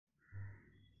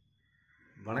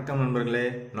வணக்கம் நண்பர்களே,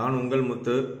 நான் உங்கள்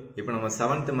முத்து. இப்போ நம்ம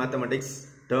 7th mathematics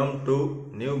term 2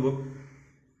 new book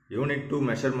unit 2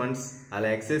 measurements அதில்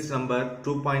எக்ஸசைஸ் நம்பர்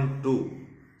 2.2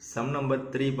 சம் நம்பர்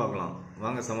 3 பார்க்கலாம்.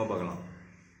 வாங்க சம்ம பார்க்கலாம்.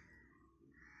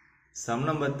 சம்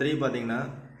நம்பர் 3 பார்த்தீங்கன்னா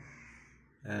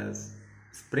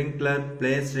sprinkler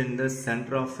placed in the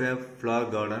centre of a flower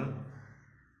garden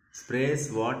sprays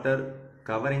water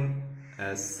covering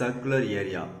a circular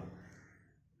area.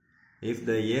 If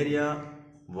the area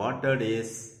watered is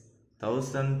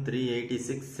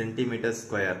 1386 centimeters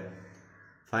square,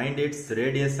 find its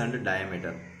radius and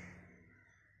diameter.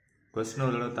 Question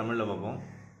ஒரு தமிழ்ல பார்ப்போம்.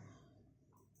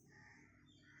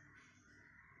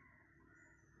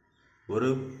 ஒரு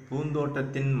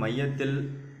பூந்தோட்டத்தின் மையத்தில்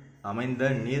அமைந்த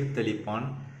நீர் தெளிப்பான்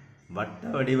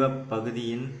வட்ட வடிவ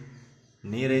பகுதியின்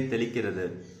நீரை தெளிக்கிறது.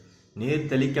 நீர்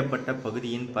தெளிக்கப்பட்ட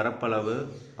பகுதியின் பரப்பளவு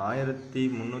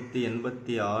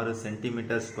 1386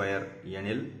 சென்டிமீட்டர் ஸ்கொயர்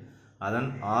எனில் அதன்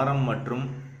ஆரம் மற்றும்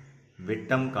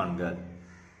விட்டம் காண்க.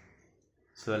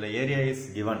 ஸோ அதில் ஏரியா இஸ்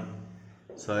கிவன்.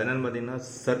 ஸோ என்னென்னு பார்த்தீங்கன்னா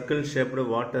சர்க்கிள் ஷேப்டு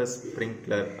வாட்டர்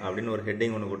ஸ்ப்ரிங்க்லர் அப்படின்னு ஒரு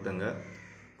ஹெட்டிங் ஒன்று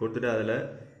கொடுத்துட்டு அதில்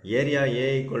area A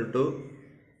equal to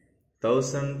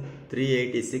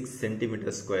 1386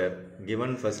 centimetre square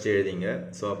given first எழுதிங்க.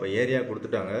 ஸோ அப்போ ஏரியா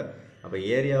கொடுத்துட்டாங்க. அப்போ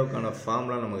ஏரியாவுக்கான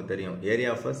ஃபார்முலா நமக்கு தெரியும். Area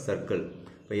of a circle.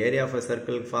 இப்போ area of a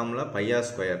circle formula Bhaiya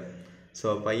square. So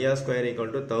Bhaiya square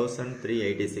equal to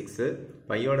 1386.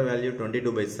 பையோட value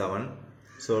 22/7.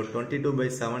 So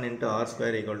 22/7 into R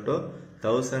square equal to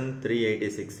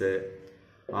 1386.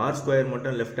 R square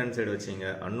மட்டும் left hand side வச்சிங்க.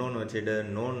 Unknown வச்சுட்டு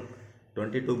known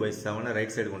 22/7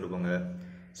 right side கொண்டு போங்க.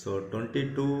 So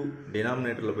 22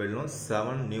 டினாமினேட்டரில் போயிடும்,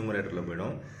 7 நியூமரேட்டரில்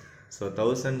போயிடும். ஸோ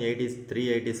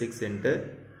 1386 இன்ட்டு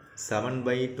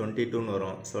 7/22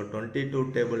 வரும். ஸோ 22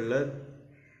 டேபிளில்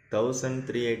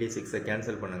 1386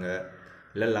 கேன்சல் பண்ணுங்கள்.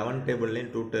 இல்லை 11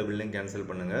 டேபிள்லையும் 2 டேபிள்லையும் கேன்சல்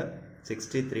பண்ணுங்கள்.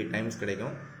 63 டைம்ஸ்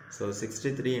கிடைக்கும். ஸோ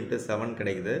 63 இன்ட்டு 7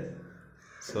 கிடைக்குது.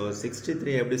 ஸோ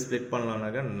 63 எப்படி ஸ்ப்ளிட்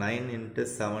பண்ணலாம்னாக்கா 9 இன்ட்டு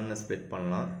 7 ஸ்ப்ளிட்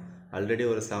பண்ணலாம். ஆல்ரெடி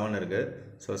ஒரு 7 இருக்குது.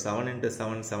 ஸோ 7 இன்ட்டு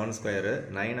 7 7 ஸ்கொயரு,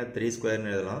 9 3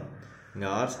 ஸ்கொயர்னு எழுதலாம். இங்கே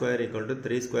R square equal to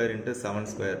 3 square into 7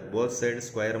 square. Both side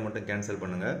ஸ்கொயரை மட்டும் கேன்சல்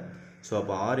பண்ணுங்கள். ஸோ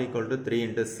அப்போ ஆர் ஈக்குவல் டு 3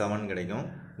 இன்ட்டு 7 கிடைக்கும்.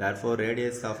 therefore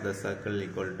radius of the circle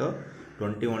equal to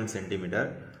 21 centimetre.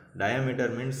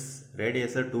 Diameter means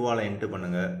ரேடியஸை 2ஆல் into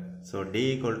பண்ணுங்கள். So D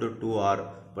equal to 2r.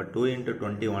 இப்போ 2 into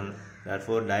 21.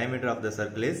 therefore diameter of the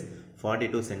circle is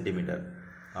 42 centimetre.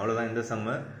 அவ்வளோதான் இந்த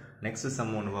சம்மு. Next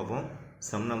sum ஒன்று பார்ப்போம்.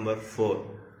 Sum number 4.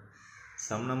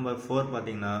 Sum number 4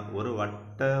 பார்த்தீங்கன்னா ஒரு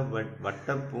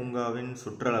வட்ட பூங்காவின்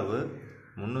சுற்றளவு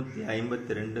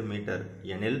 352 மீட்டர்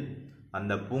எனில்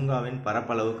அந்த பூங்காவின்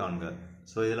பரப்பளவு காண்க.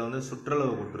 ஸோ இதில் வந்து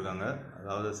சுற்றளவு கொடுத்துருக்காங்க.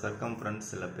 அதாவது சர்க்கம்ஃபரன்ஸ்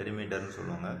இல்லை பெரிமீட்டர்னு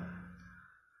சொல்லுவாங்க.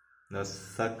 The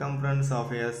circumference of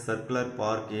a circular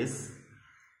park is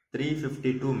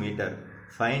 352 meter.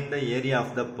 Find the area of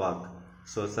the park.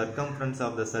 So circumference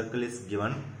of the circle is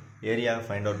given. Area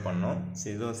find out பண்ணோம். ஸோ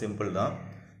இதுவும் சிம்பிள் தான்.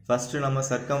 ஃபஸ்ட்டு நம்ம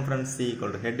circumference C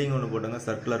equal to heading ஒன்று போட்டுங்க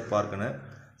circular பார்க்குன்னு.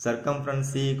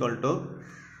 Circumference C equal to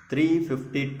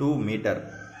 352 metre.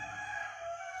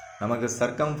 நமக்கு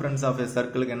circumference of a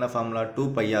சர்க்கிளுக்கு என்ன formula?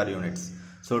 2πr units.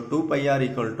 So 2πr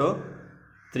equal to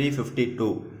 352.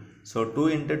 So 2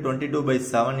 into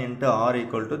 22/7 into R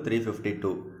equal to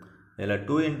 352. இதில்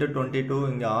 2 into 22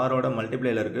 இங்கே ஆரோட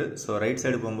மல்டிப்ளையில் இருக்குது. ஸோ ரைட்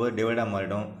சைடு போகும்போது டிவைடாக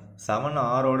மாறிடும். 7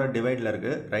 ஆரோட டிவைடில்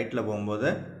இருக்குது. ரைட்டில் போகும்போது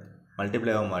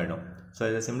மல்டிப்ளைவாக மாறிடும். ஸோ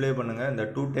இதை சிம்ப்ளிஃபை பண்ணுங்கள். இந்த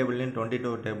 2 டேபிள்லையும்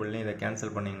 22 டேபிள்லையும் இதை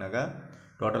கேன்சல் பண்ணிங்கனாக்கா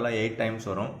டோட்டலாக 8 டைம்ஸ்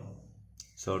வரும்.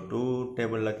 ஸோ 2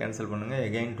 டேபிளில் கேன்சல் பண்ணுங்கள்.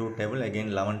 எகெயின் 2 டேபிள்,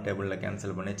 எகெயின் 11 டேபிளில்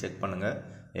கேன்சல் பண்ணி செக் பண்ணுங்கள்.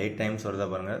 8 டைம்ஸ் வருதா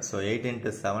பாருங்கள். So 8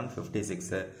 into 7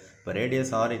 56. இப்போ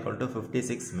radius R equal to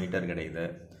 56 metre கிடைக்குது.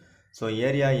 So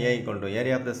area A equal to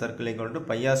area of the circle equal to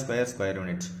Bhaiya square square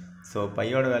units. So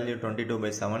பையோட வேல்யூ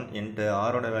 22/7 இன்ட்டு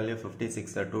ஆரோட value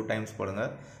 56. 2 times போடுங்க.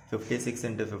 56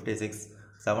 இன்ட்டு 56.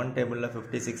 7 டேபிளில்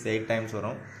 56 8 டைம்ஸ்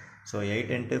வரும். ஸோ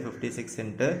 8 இன்ட்டு 56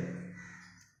 இன்ட்டு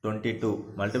 22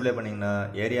 மல்டிப்ளை பண்ணிங்கன்னா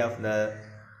area of the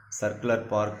circular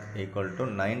park equal to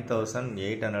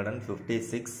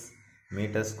 9856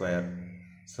 metre square.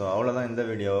 So அவ்வளோதான் இந்த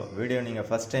video நீங்கள்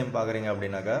first time பார்க்குறீங்க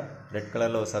அப்படின்னாக்கா ரெட்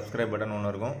கலரில் ஒரு சப்ஸ்கிரைப் பட்டன்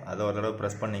ஒன்று இருக்கும். அதை ஒரு தடவை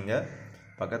ப்ரெஸ் பண்ணிங்க.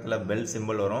 பக்கத்தில் பெல்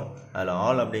சிம்பிள் வரும். அதில்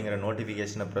ஆல் அப்படிங்கிற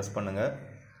நோட்டிஃபிகேஷனை ப்ரெஸ் பண்ணுங்கள்.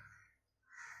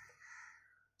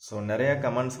 ஸோ நிறையா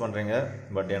கமெண்ட்ஸ் பண்ணுறீங்க.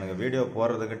 பட் எனக்கு வீடியோ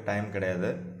போடுறதுக்கு டைம் கிடையாது.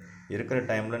 இருக்கிற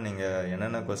டைமில் நீங்கள்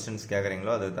என்னென்ன கொஸ்டின்ஸ்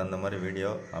கேட்குறீங்களோ அதுக்கு தகுந்த மாதிரி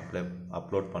வீடியோ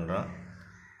அப்லோட் பண்ணுறேன்.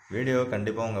 வீடியோ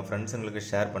கண்டிப்பாக உங்கள் ஃப்ரெண்ட்ஸுங்களுக்கு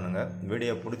ஷேர் பண்ணுங்கள்.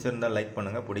 வீடியோ பிடிச்சிருந்தால் லைக்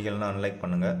பண்ணுங்கள், பிடிக்கலன்னா அன்லைக்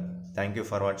பண்ணுங்கள். தேங்க்யூ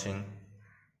ஃபார் வாட்சிங்.